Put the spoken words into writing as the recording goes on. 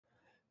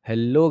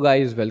Hello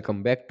guys,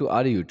 welcome back to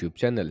our YouTube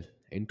channel.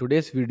 In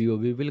today's video,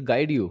 we will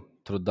guide you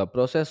through the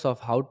process of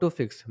how to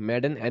fix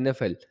Madden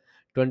NFL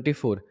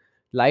 24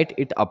 Light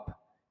It Up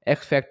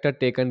X Factor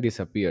taken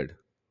disappeared.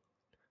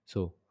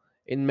 So,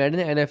 in Madden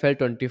NFL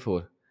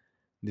 24,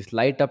 this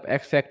Light Up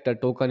X Factor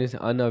token is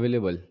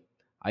unavailable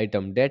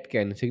item that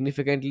can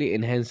significantly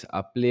enhance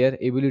a player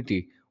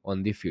ability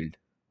on the field.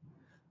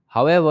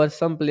 However,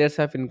 some players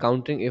have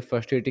encountering a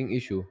frustrating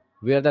issue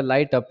where the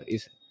light up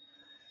is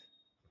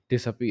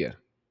disappear.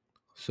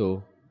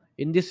 So,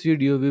 in this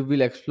video, we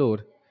will explore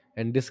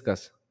and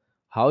discuss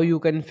how you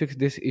can fix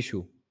this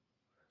issue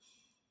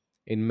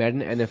in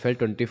Madden NFL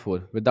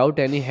 24 without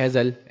any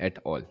hassle at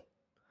all.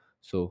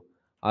 So,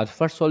 our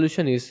first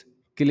solution is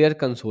clear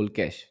console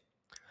cache.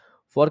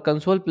 For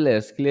console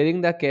players,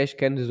 clearing the cache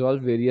can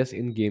resolve various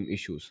in game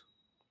issues.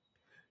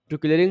 To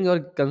clearing your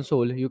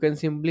console, you can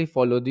simply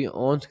follow the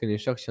on screen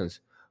instructions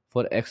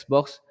for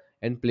Xbox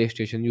and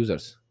PlayStation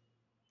users.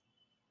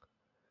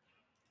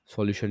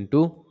 Solution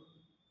 2,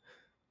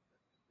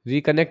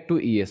 reconnect to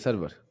EA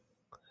server.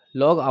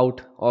 Log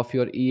out of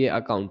your EA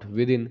account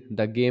within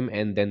the game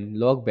and then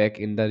log back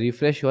in the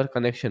refresh your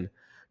connection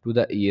to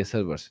the EA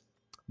servers.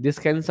 This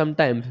can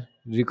sometimes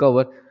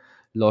recover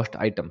lost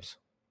items.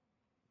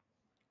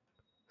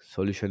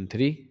 Solution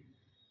 3,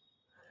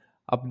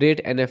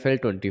 update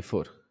NFL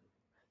 24.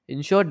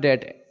 Ensure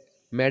that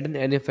Madden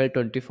NFL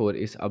 24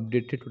 is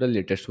updated to the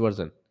latest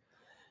version.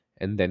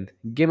 And then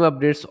game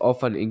updates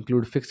often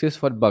include fixes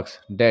for bugs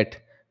that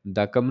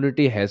the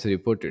community has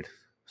reported.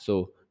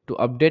 So to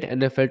update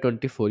NFL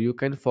 24, you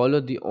can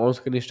follow the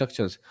on-screen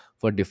instructions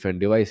for different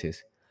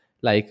devices.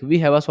 Like we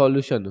have a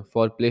solution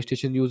for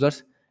PlayStation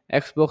users,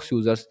 Xbox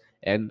users,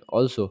 and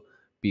also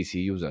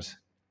PC users.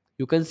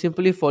 You can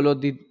simply follow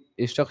the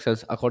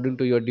instructions according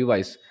to your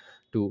device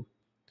to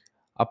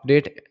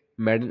update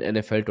Madden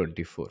NFL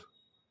 24.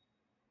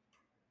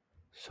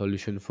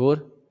 Solution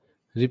 4,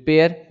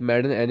 repair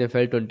Madden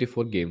NFL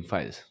 24 game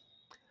files.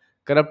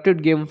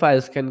 Corrupted game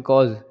files can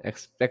cause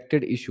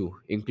expected issue,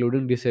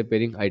 including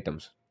disappearing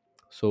items.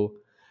 So,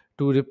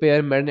 to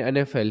repair Madden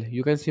NFL,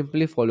 you can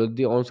simply follow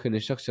the on-screen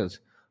instructions.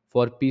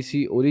 For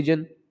PC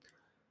Origin,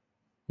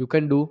 you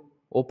can do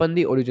open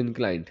the Origin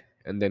client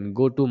and then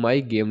go to My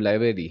Game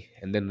Library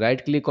and then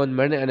right-click on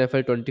Madden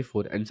NFL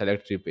 24 and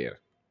select Repair.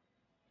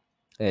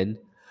 And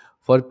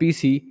for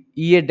PC,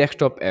 EA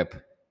Desktop app,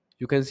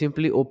 you can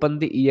simply open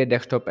the EA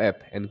Desktop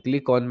app and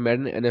click on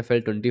Madden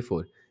NFL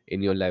 24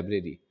 in your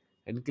library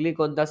and click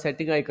on the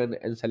setting icon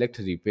and select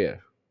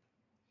Repair.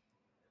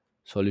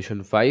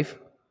 Solution 5,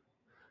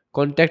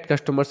 contact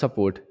customer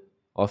support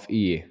of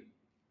EA.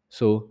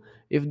 So,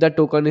 if the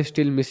token is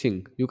still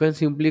missing, you can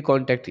simply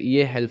contact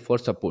EA help for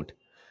support.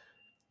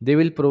 They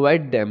will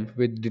provide them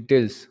with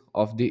details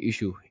of the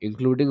issue,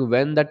 including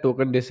when the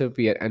token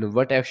disappeared and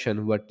what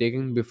action were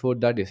taken before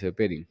the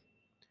disappearing.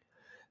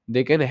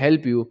 They can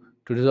help you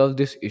to resolve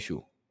this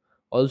issue.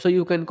 Also,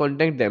 you can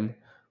contact them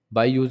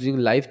by using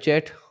live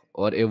chat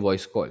or a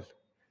voice call.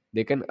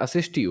 They can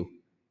assist you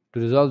to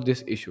resolve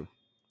this issue.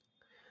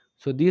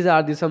 So these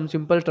are some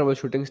simple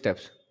troubleshooting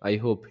steps. I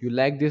hope you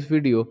like this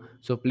video,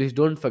 so please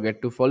don't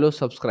forget to follow,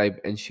 subscribe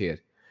and share.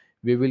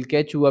 We will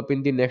catch you up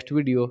in the next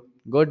video.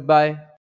 Goodbye.